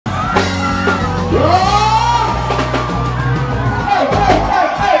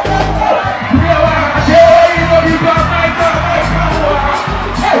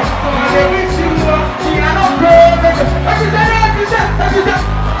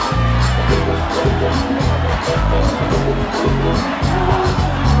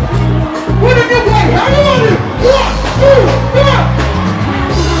What did you play? How you want it? 「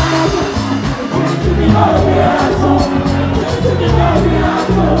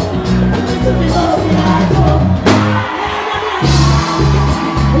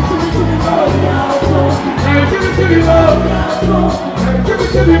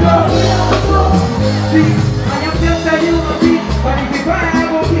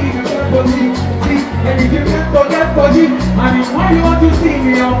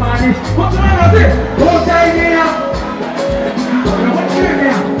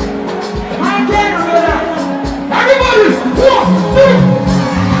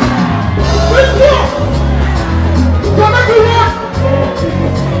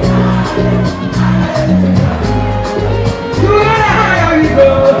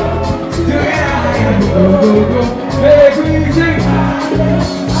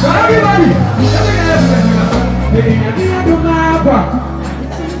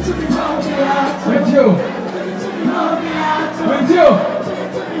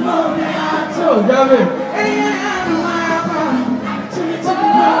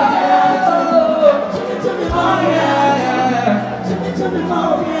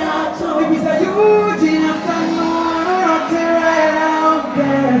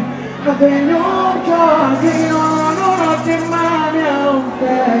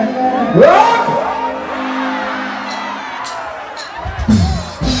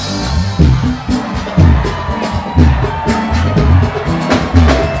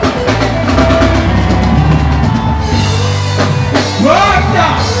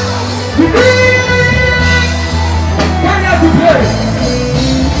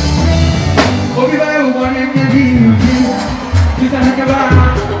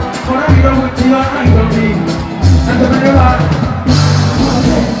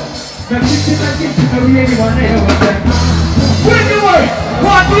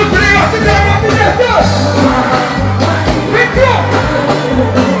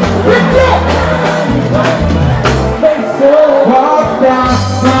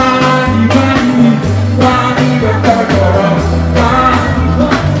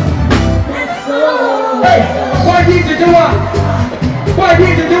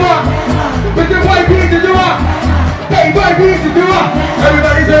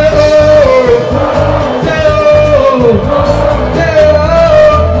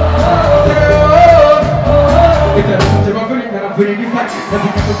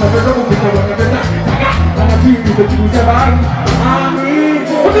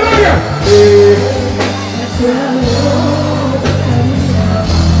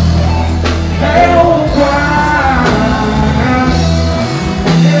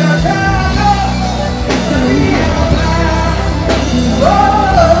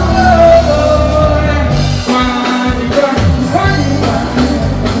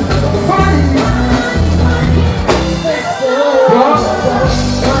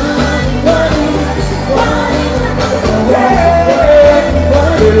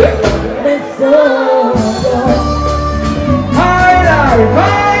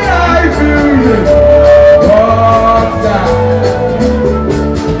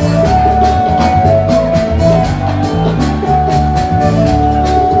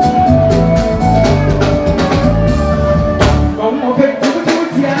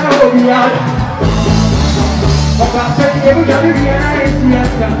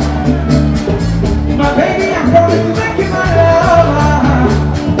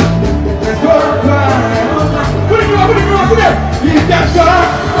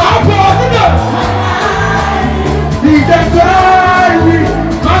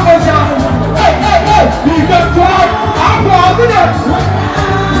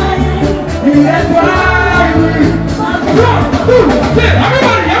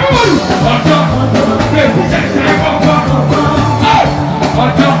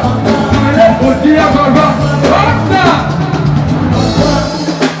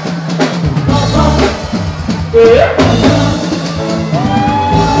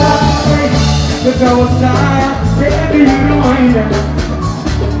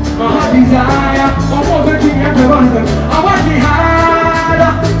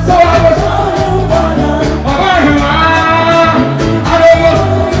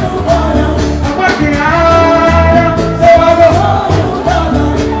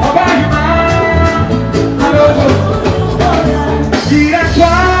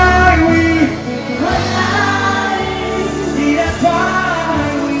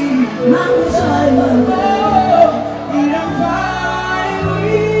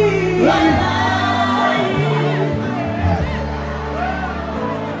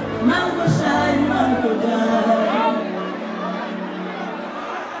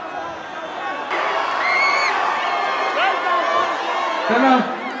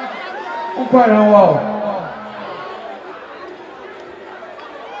quite a while.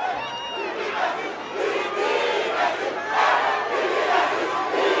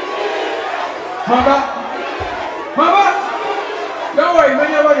 Mama, don't worry, when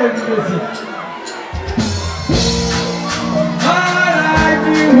you're ready to do it. I like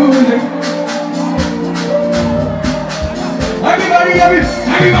music. Everybody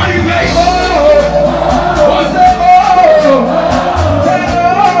say oh, say oh, say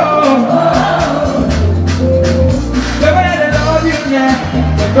oh. The way they love you, yeah.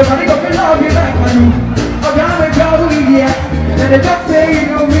 Nobody gonna love you like I do. I'm down with trouble, yeah. And they just say you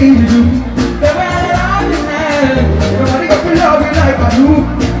don't need to do. The way they love you, man. Nobody gonna love you like I do.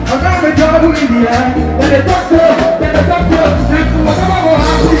 I'm down with trouble, yeah. And they just say, and they just say, and what's going on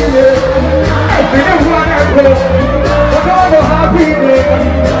happy, yeah. They don't wanna go. What's going on happy,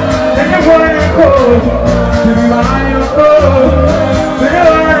 yeah. They don't wanna go. To be my uncle. They don't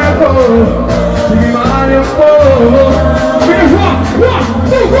wanna go. To be my uncle. One,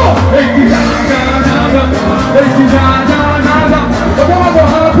 two, go! Hey,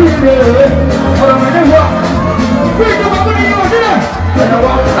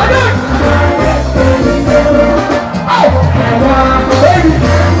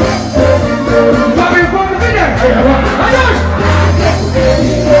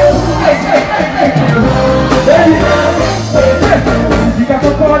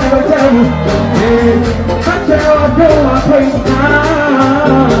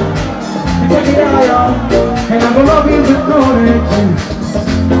 and I'm gonna love you with no energy.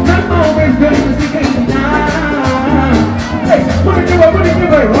 I'm always going to see you now. Hey, what do you do?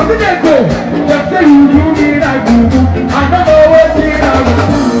 What did that go? Just say you do me like boo. I don't know what you do.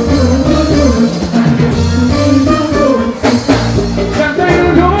 Just say you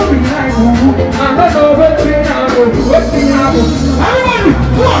do me like boo. I don't know what you do. Everybody,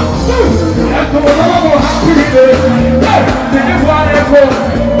 1, 2. That's the one I'm happy with. Hey, then you want to go.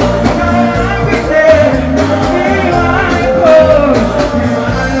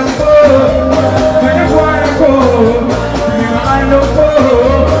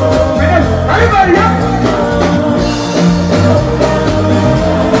 Everybody up!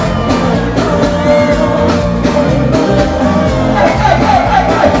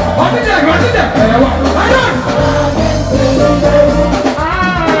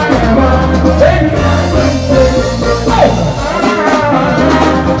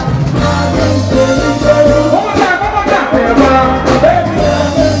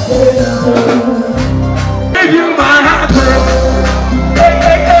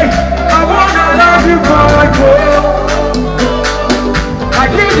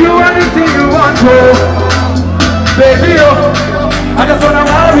 Baby, oh, I just wanna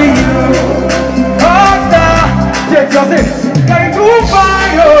marry you. Oh, star, take your thing, get it too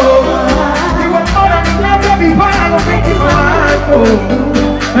fine, oh. You want more than enough to be fine, I'm gonna make you mine,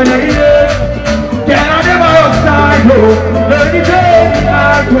 oh. And yeah, can I never outside, oh. Let me take it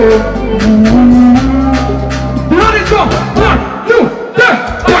out, oh. You know this song? 1, 2, 3.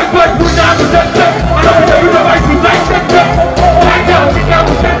 Fight, put down the center. I know you the right to die, center. Right down, we now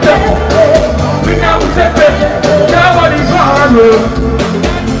we center. We now we center. Put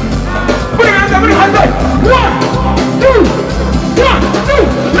your hands up, put your hands up. 1, 2, 1, 2,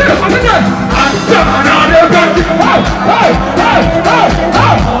 3. I'm done. I'm done. I'm done. Hey. I'm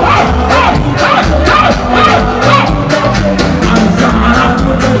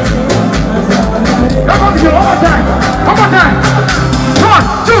done. Come on, one more time.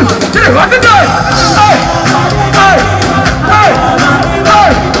 1, 2, 3. I'm done. Hey.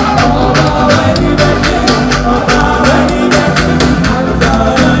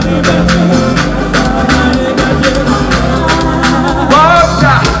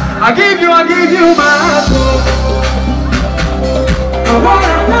 I give you my heart. I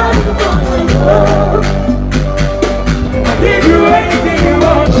wanna love you forever. I give you anything you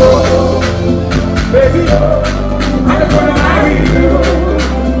want to. Baby, I just wanna marry you.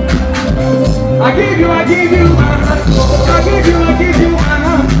 I give you my heart. I give you my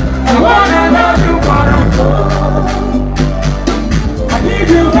heart. I wanna love you forever. I give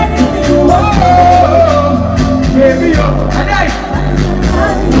you anything you want to. Baby,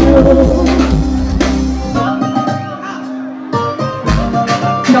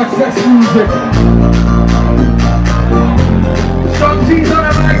 Success music. Strong G's on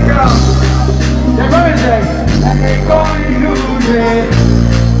the mic, girl. They're running there. And they call you losing.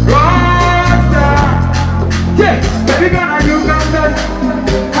 Rockstar. Yeah, baby girl, now you got that.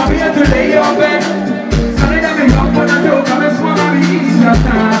 I'm here to lay your bed. Sunday that me up when I do. Come and swim on the east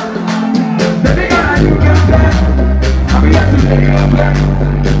time. Baby girl, now you got that. I'm here to lay your bed.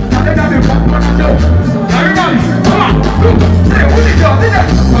 Sunday that me up.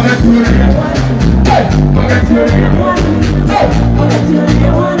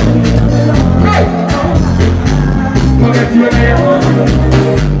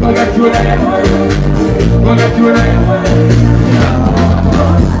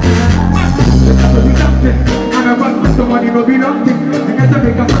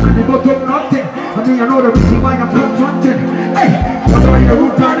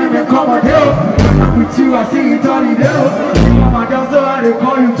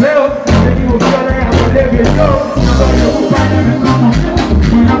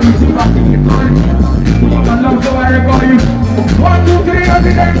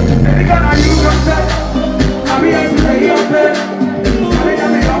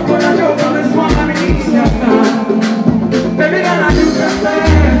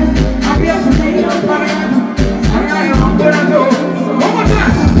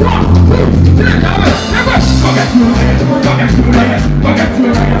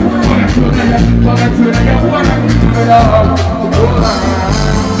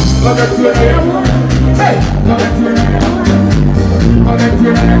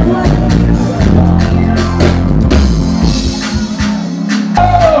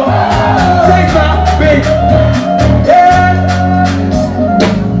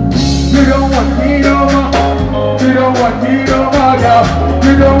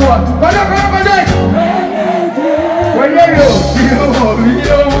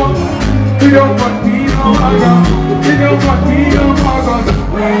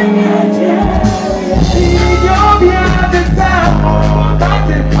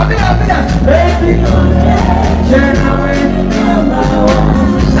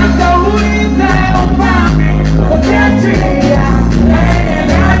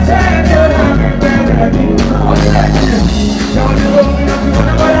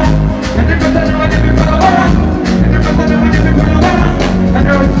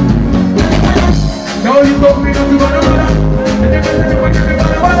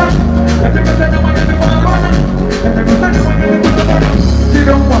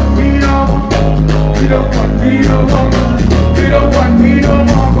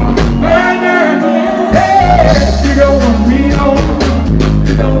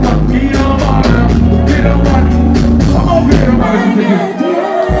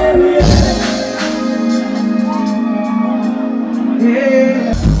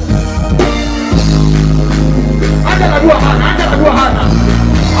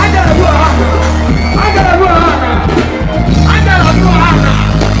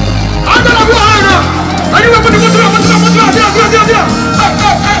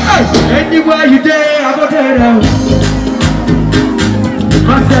 Anywhere you there, I go there.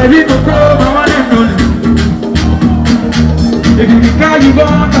 My Siriboe, my one and only. If you can't, you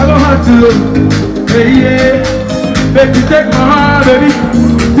want, I don't have to. Hey, yeah. Baby, take my heart, baby.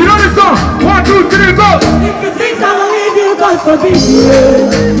 You know the song? 1, 2, 3, go. If you think I will leave you, God forbid.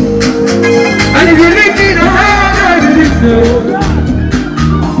 And if you leave me, then I will leave you.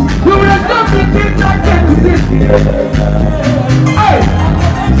 You will have something things I can't resist. Hey,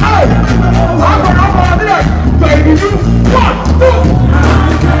 hey. I'm gonna do that. Baby, you. 1, 2.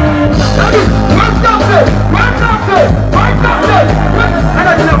 What's up there? What's up there? What's up there?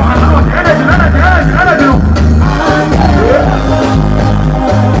 Energy.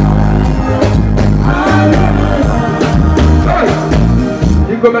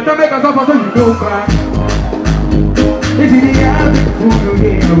 You go better make us up so you don't cry. If you didn't have it, who you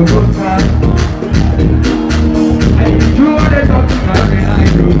get, I will go cry. And if you want to talk to me, I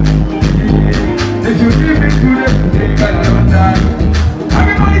do. If you leave me to the day, I never die.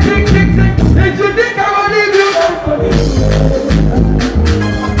 Everybody sing. If you think I will leave you,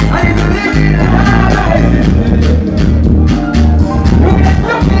 and if you leave me, then I you get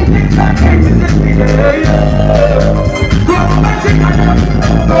something things I can't resist me. Go on, let's sing.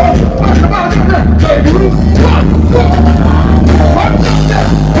 What's about it? Hey, you. 1, 2. What's up there?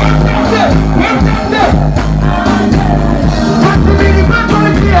 What's up there? What's up there? What's the meaning? What's the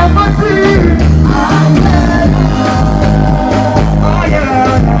meaning? What's the meaning? Oh yeah.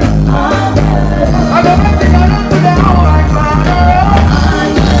 I'm a blessing, I don't do that all I can.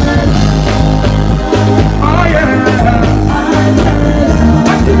 Oh yeah.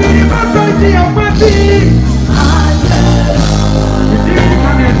 What's the meaning? What's the meaning? What's the meaning? You didn't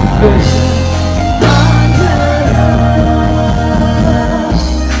come here today.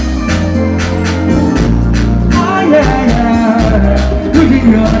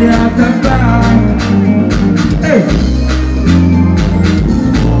 Hey.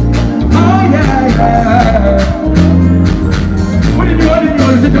 Oh yeah. What do you do?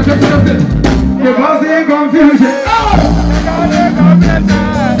 You're causing confusion. Oh!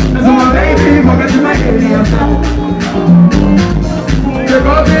 They're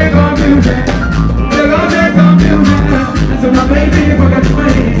gonna take confusion. They're gonna take confusion. And so my baby forgets my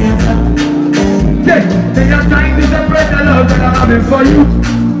hands. They are trying to separate the love that I'm having for you.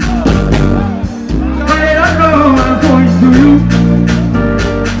 But they don't know I'm going to you.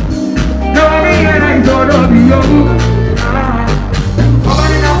 No, me and I sort of be you.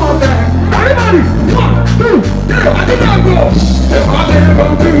 Everybody now hold back. Everybody, 1, 2, 3, I did not go. They're gonna take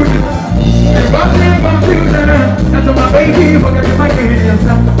confusion. They're gonna take confusion. And so my baby forgets my hands.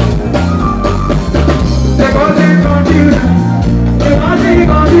 They're gonna take confusion. They're gonna take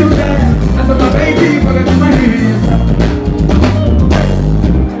confusion. And so my baby forgets my hands.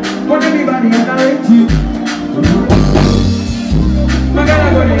 Want everybody and I hate you. My God,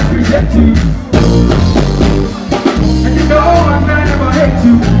 I'm gonna appreciate you. And you know I'm gonna never hate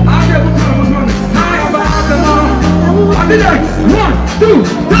you. I'll never come on. I am about them all. I'll be like 1, 2, 3.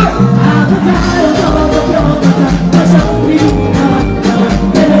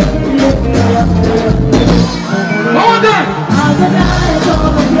 Hold on.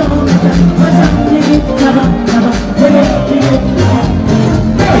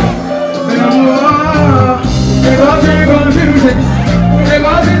 They're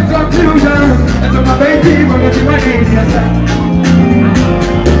causing confusion. And so my baby forgets my name.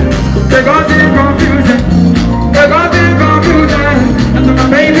 They're causing confusion. They're causing confusion. And so my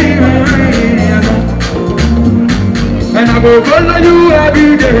baby and I go follow you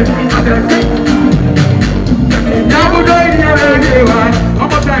every day. I said, now we're going every day. One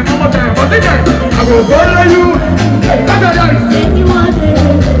more time, what's it like? I go follow you. That's a dance.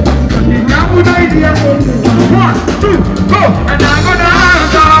 Now we're going here. 1, 2, go. And I'm gonna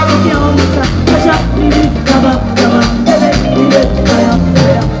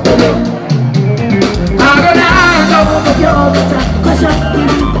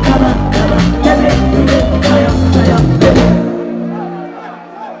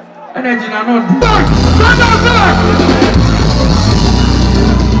energy na not back.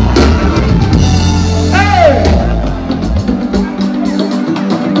 Hey,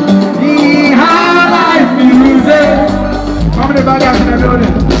 we have life music. How many bags in the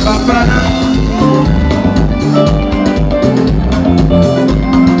building? Bambana.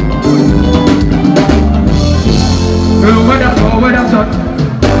 Where that's shot,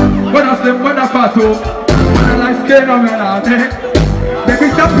 where that's them, where that's fat, when I like skin on me, they be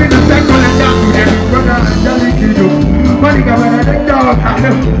stopping the second and down to them, brother and jelly kiddo. Money come when I take dog, I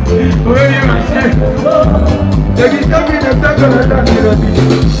know, where you might say, they be stopping the second and down to them.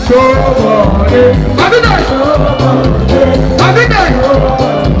 So, have a night,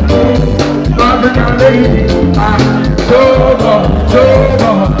 African lady,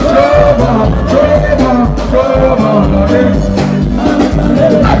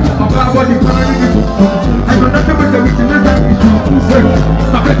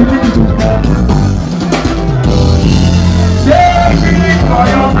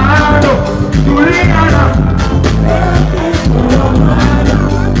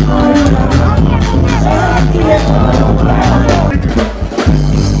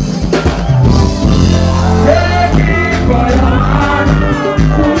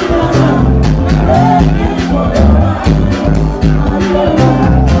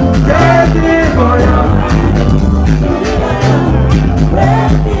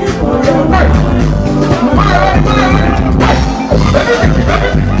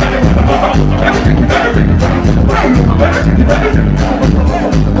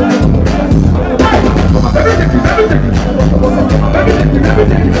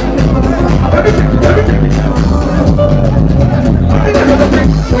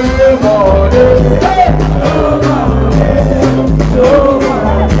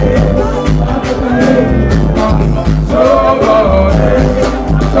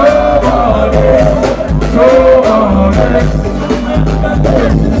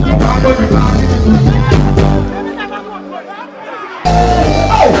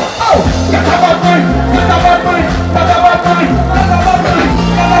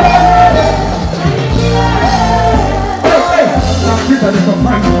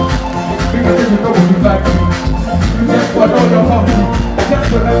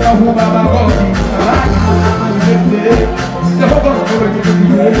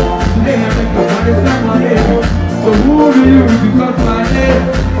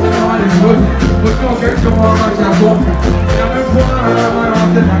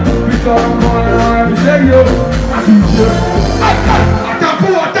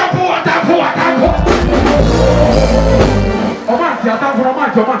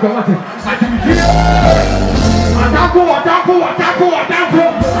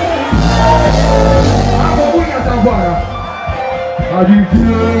 How do you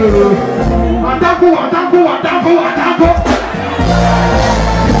feel? Atampo.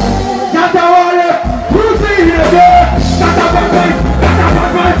 Jatawale, who's in here? Jatabatman.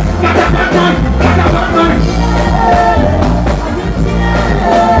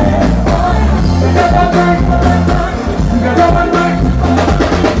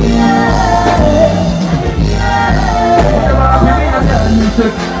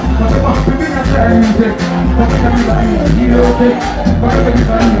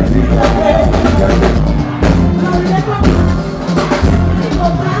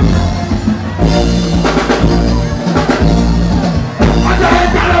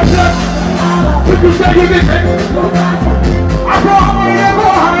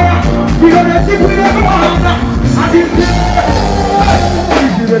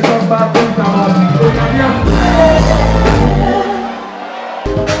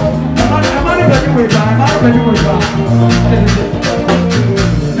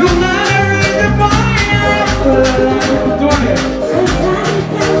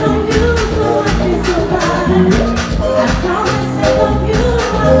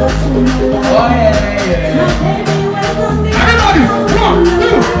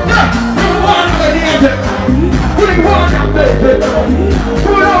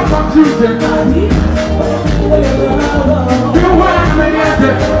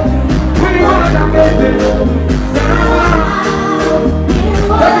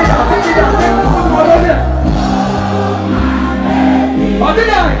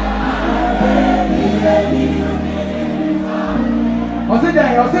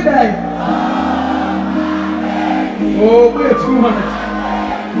 Oh, we're 200.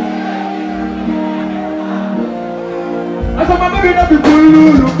 I said, my baby, not be cool.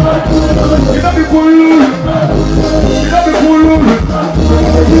 You not be cool. You not be cool.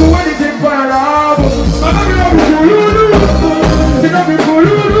 You want to take for a love. My baby, not be cool. You not be cool.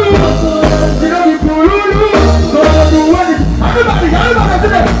 You not be cool. So you want it. Everybody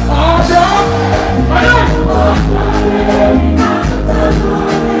today. Oh,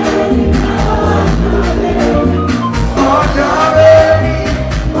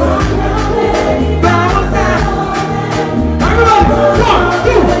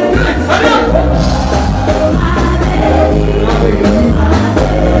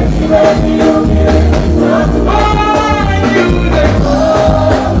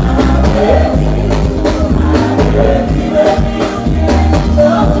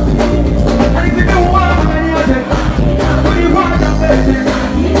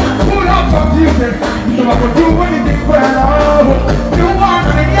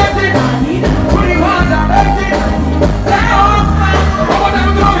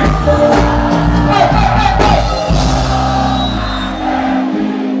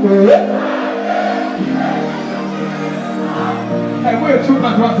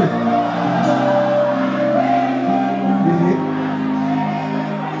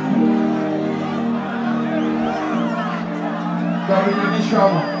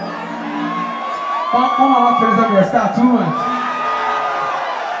 start too much.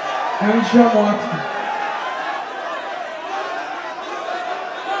 I'm sure what.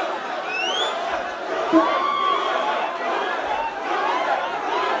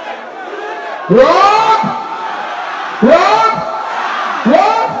 Rock!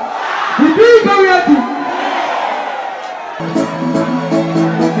 We do go yet.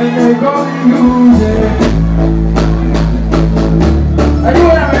 And they call you there. I do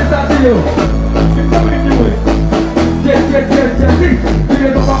what I'm start to you.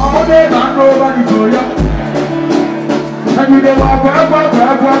 All day, man, nobody for you. And you dey walk in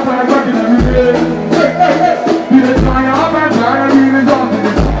every day. You dey try up and try to be resulted.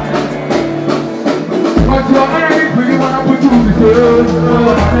 But your enemy really wanna put you to the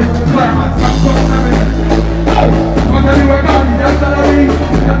but anyway, God, that's salary.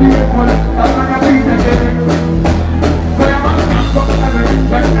 That's the one. That's not gonna be the game. So I'm not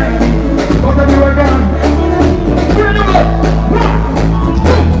but anyway, God.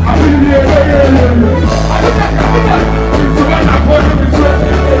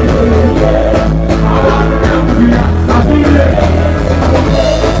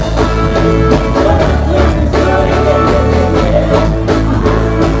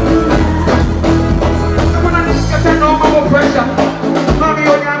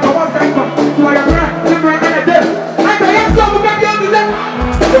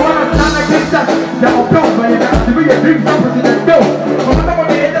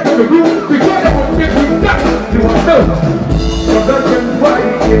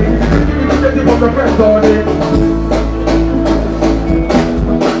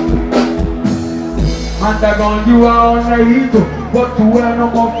 You are on the What to wear,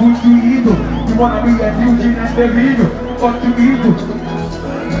 no more food to eat. You wanna be a Eugene and the video. What to eat.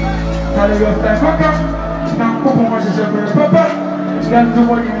 Tell your style, papa. Now, come on, she's a very papa. Then do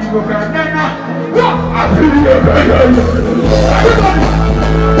what you need to go. Nana. I feel you.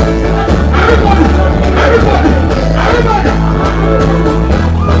 Everybody.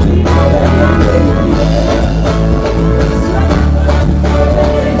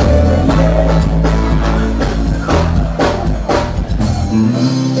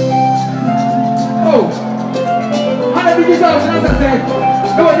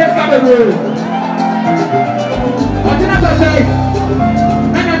 No, just come away. What did I say?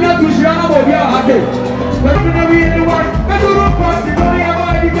 And I'm not too sure about your heart. But I'm going to be in the world. But you don't want to go here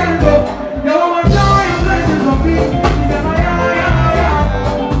by the candle. No one joy and blessings of me.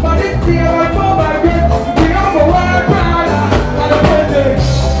 But it's the old for my gift. We are for one brother. And I'm going to say,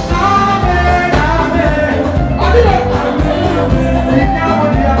 Amen, Amen. I did it. Amen. Now on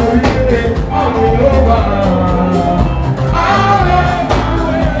the other way, all the over.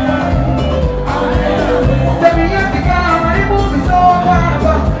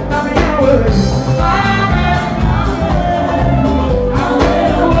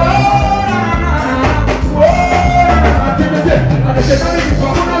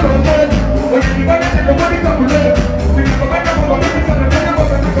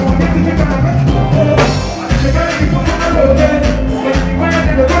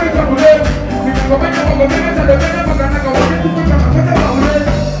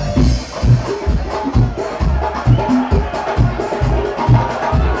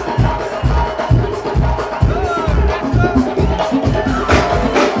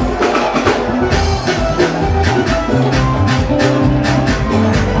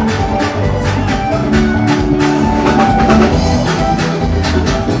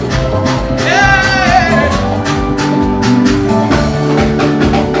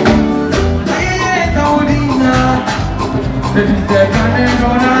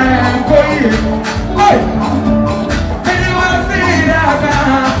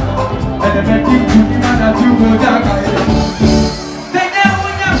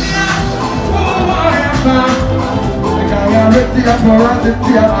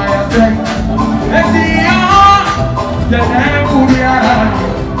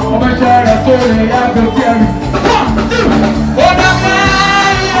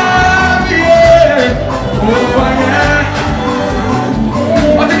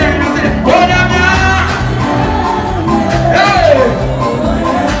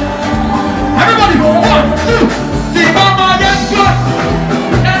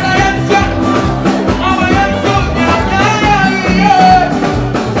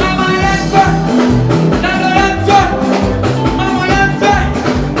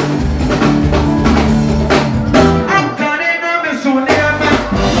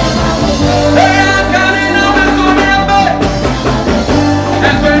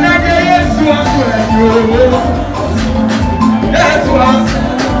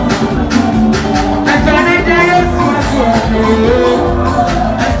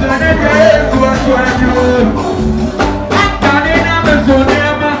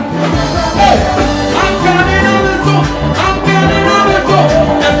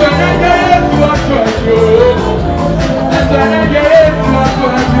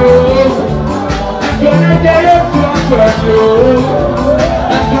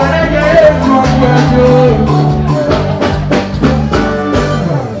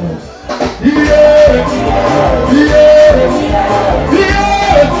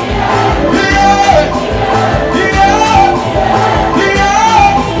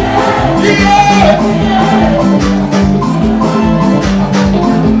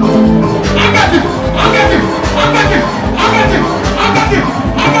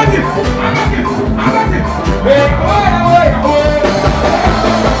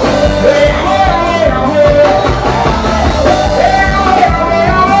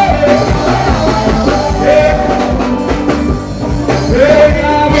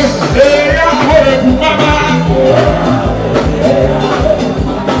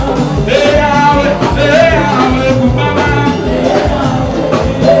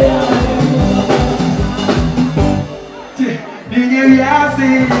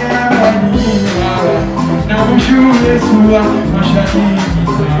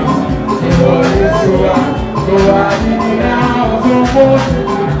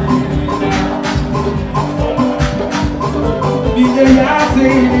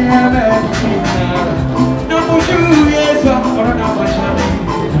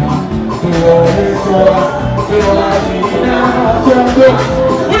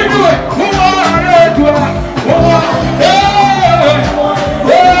 What are you doing?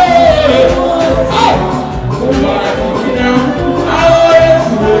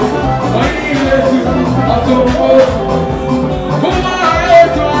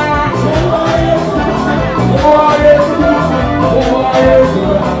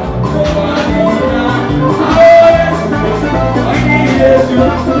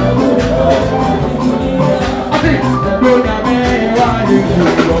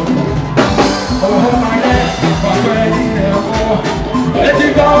 Oh my God, my wedding never. Let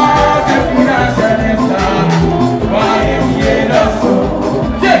it go out and put us in the sun. Why am I here so?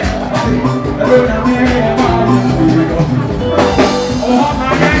 Yeah, hello, I'm here. Oh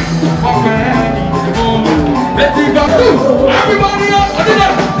my God, my wedding never. Let it go. Everybody up,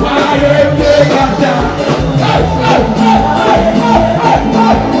 why am I here? Let it go.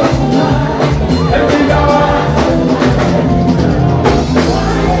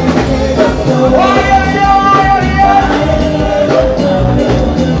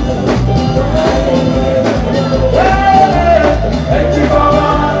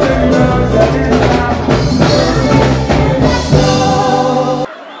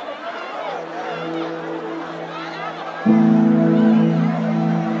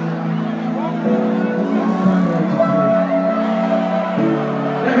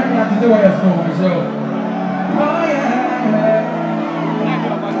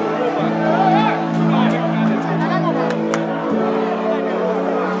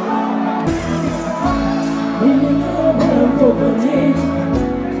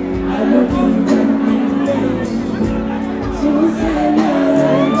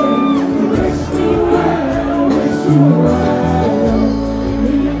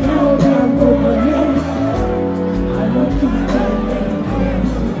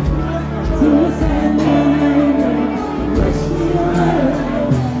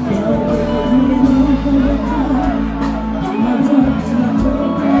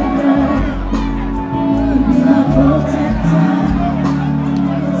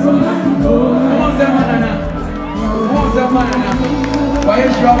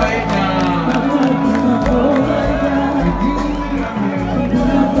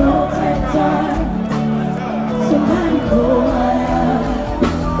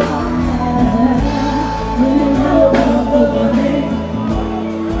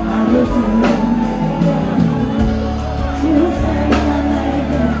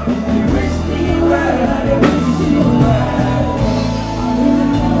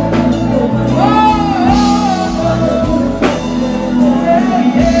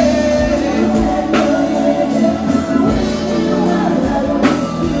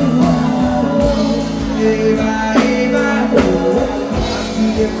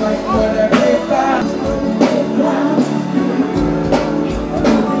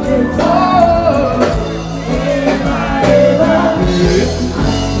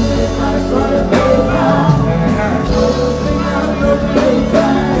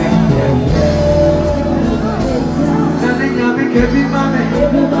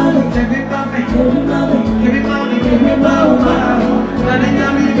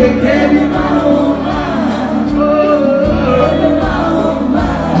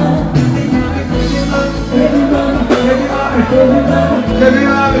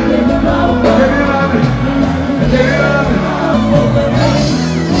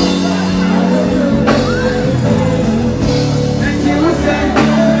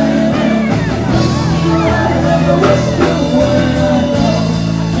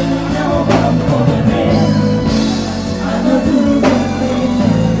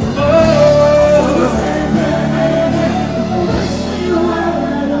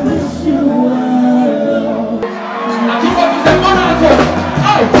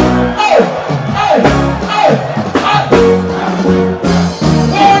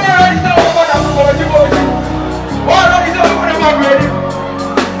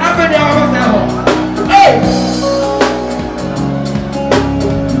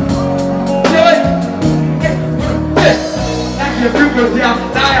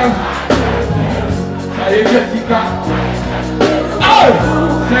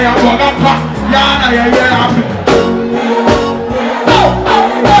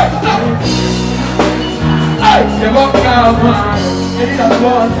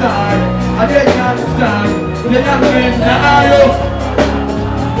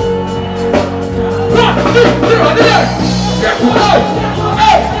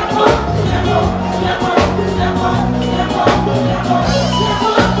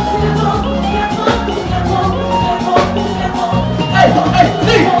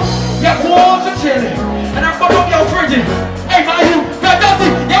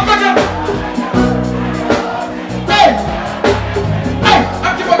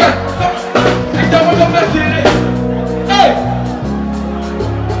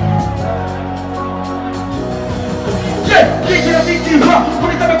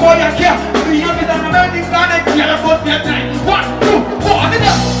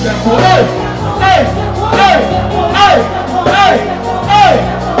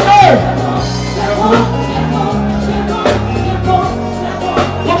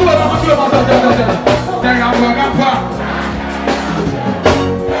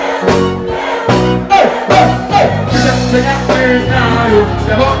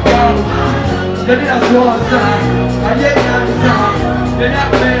 Jadi dah suasa, ayat yang sah, banyak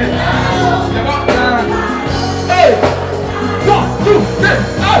ber, jangan kan. Hey, 1, 2, 3,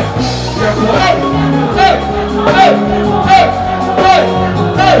 hey, hey, hey, hey, hey, hey,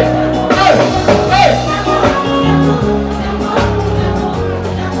 hey, hey, hey.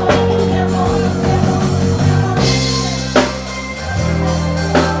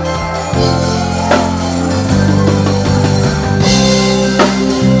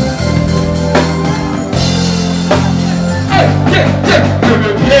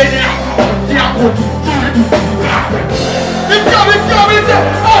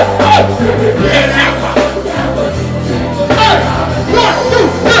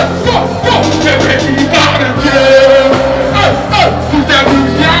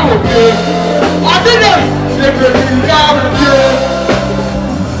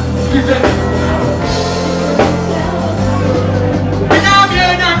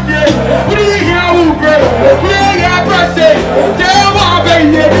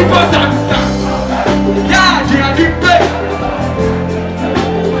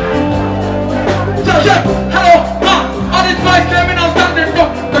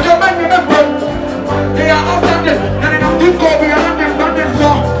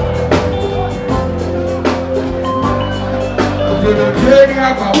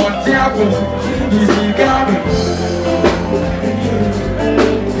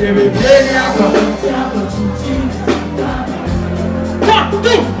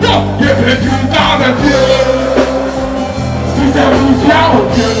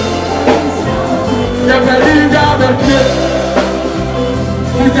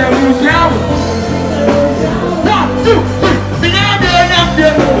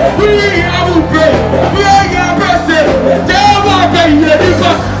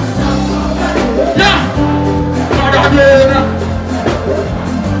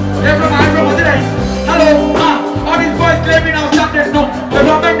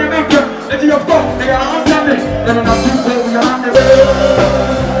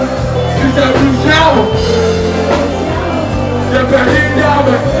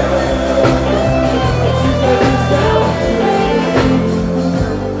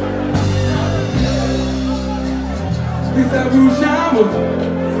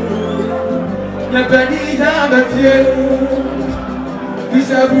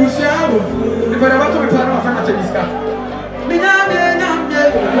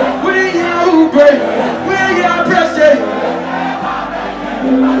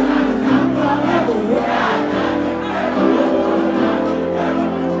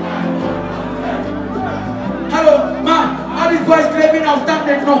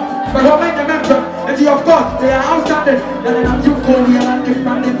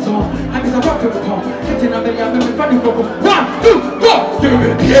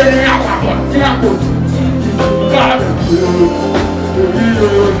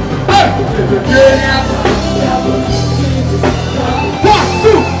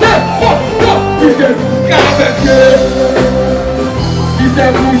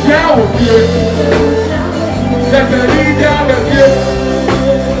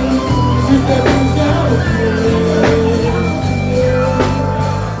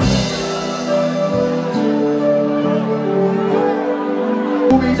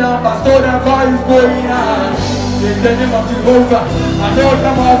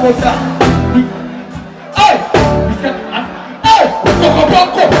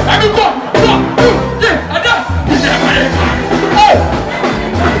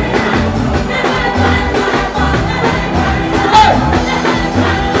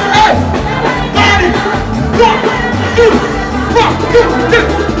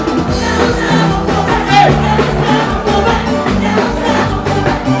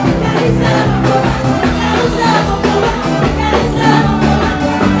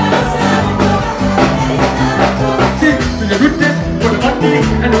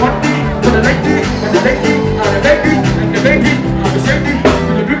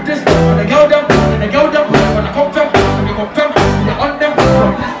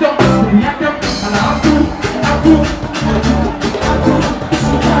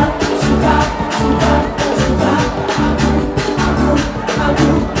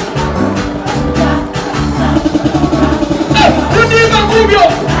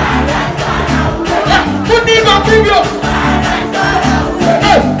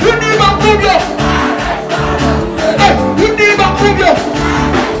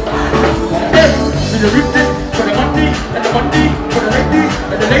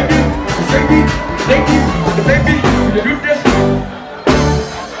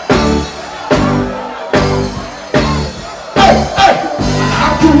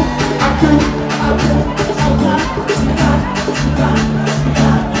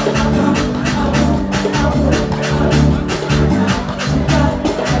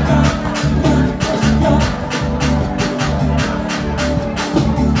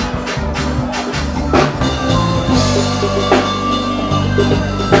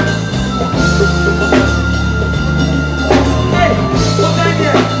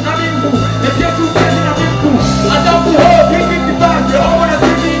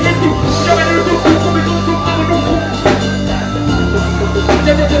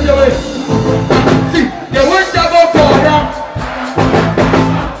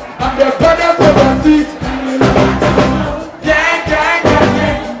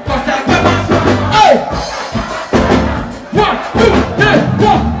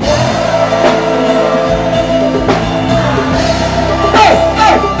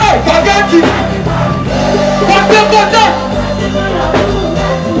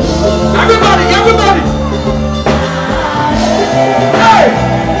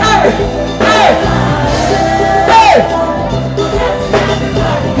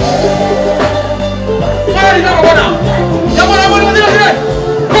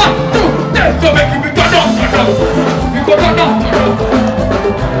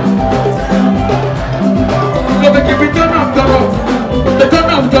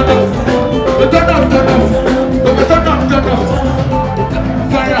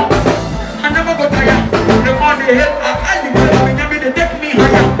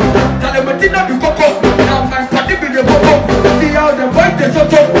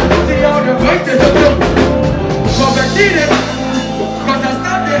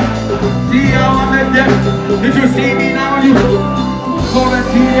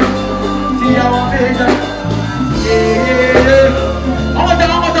 See how I'm making. Yeah. On va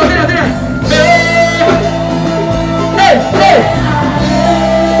dire, Hey, hey.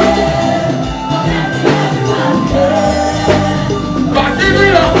 Vas-y,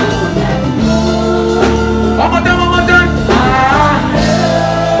 là. On va dire.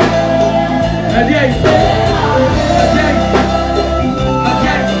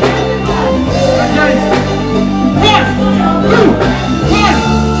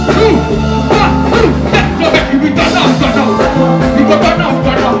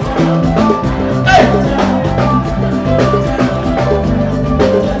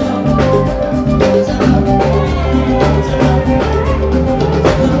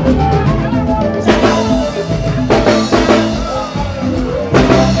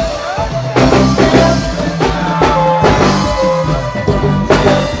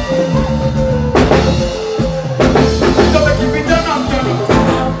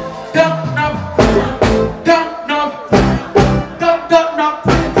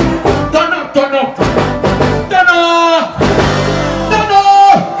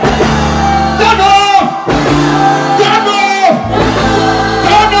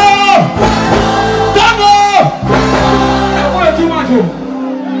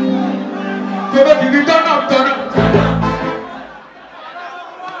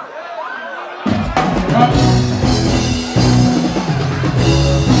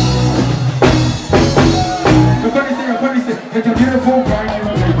 It's a beautiful brand new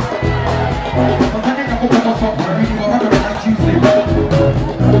day. I think I put my song for you. I'm not gonna Tuesday.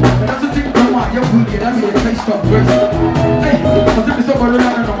 That's the thing, come on, you're good. That be a taste of grace. Hey, I think it's so good. I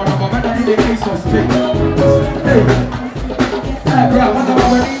need a case of space. Hey, bro, what's up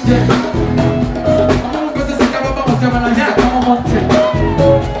with DJ? I'm gonna go to the camera, but what's up with that? I'm on tape.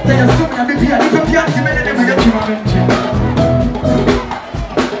 They assume I'm a piano. It's a piano. It's a minute. I'm gonna get you my mention.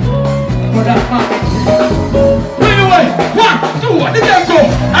 But that's my mention. What did you go?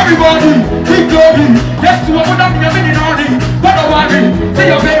 Everybody, keep going. Yes, to a woman, I'm in the morning. But don't worry, see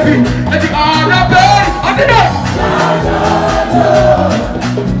your baby. Let the other bed. I did it.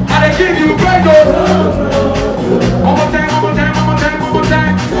 And I give you praise. One more time, one more time, one more time, one more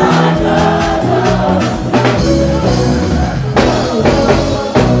time.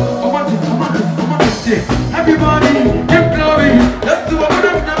 Everybody, keep going. Yes, to a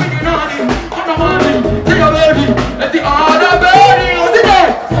woman, I'm in the morning. On the morning, see your baby. Let the other bed.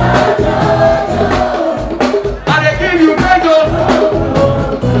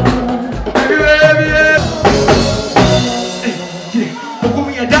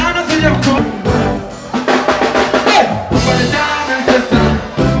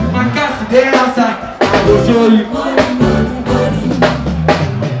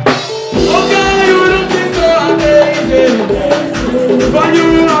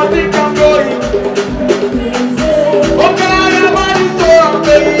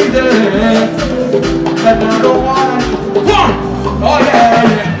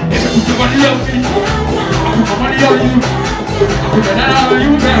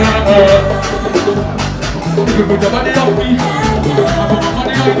 Put your body on me. I put my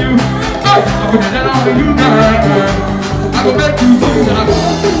money on you. I put that on you, girl. I go back to you.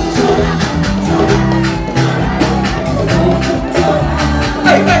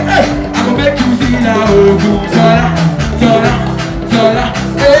 Hey, hey, hey. I go back to you now. Zola.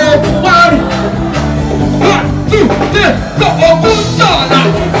 Oh, party. 1, 2, 3, go. Oh, Zola.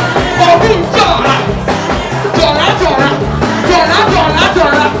 Oh, Zola. Zola. Oh,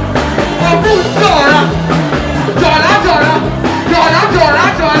 Zola.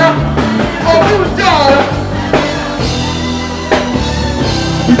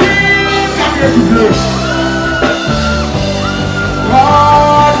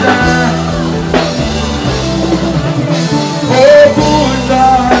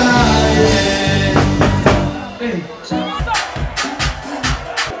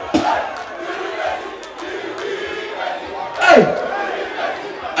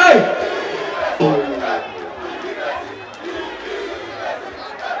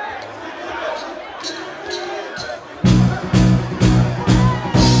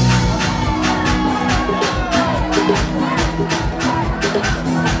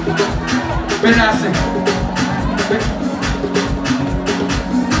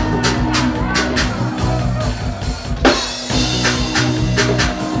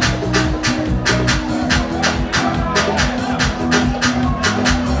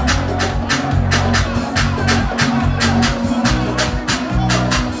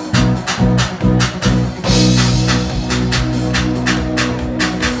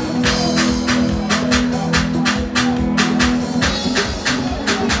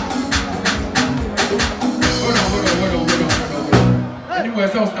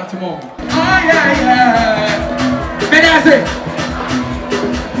 myself start tomorrow. Oh yeah. May I say?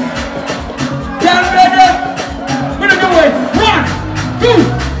 Tell me that. We're gonna do it. 1,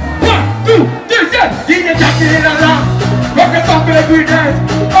 2, 3, set. DJ Jackie alarm. Rock the song every night.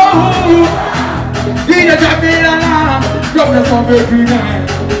 Oh. DJ Jackie alarm. Rock the song every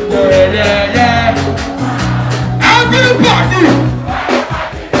night. Yeah. Everybody.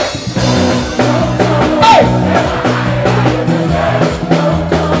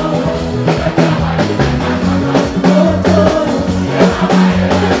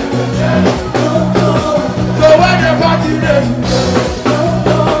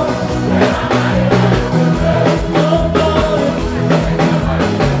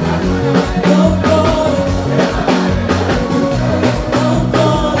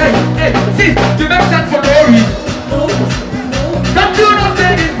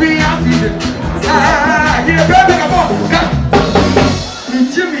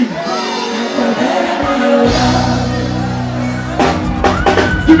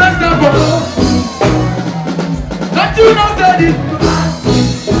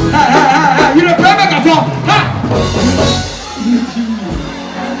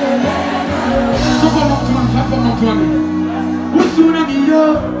 Kuami,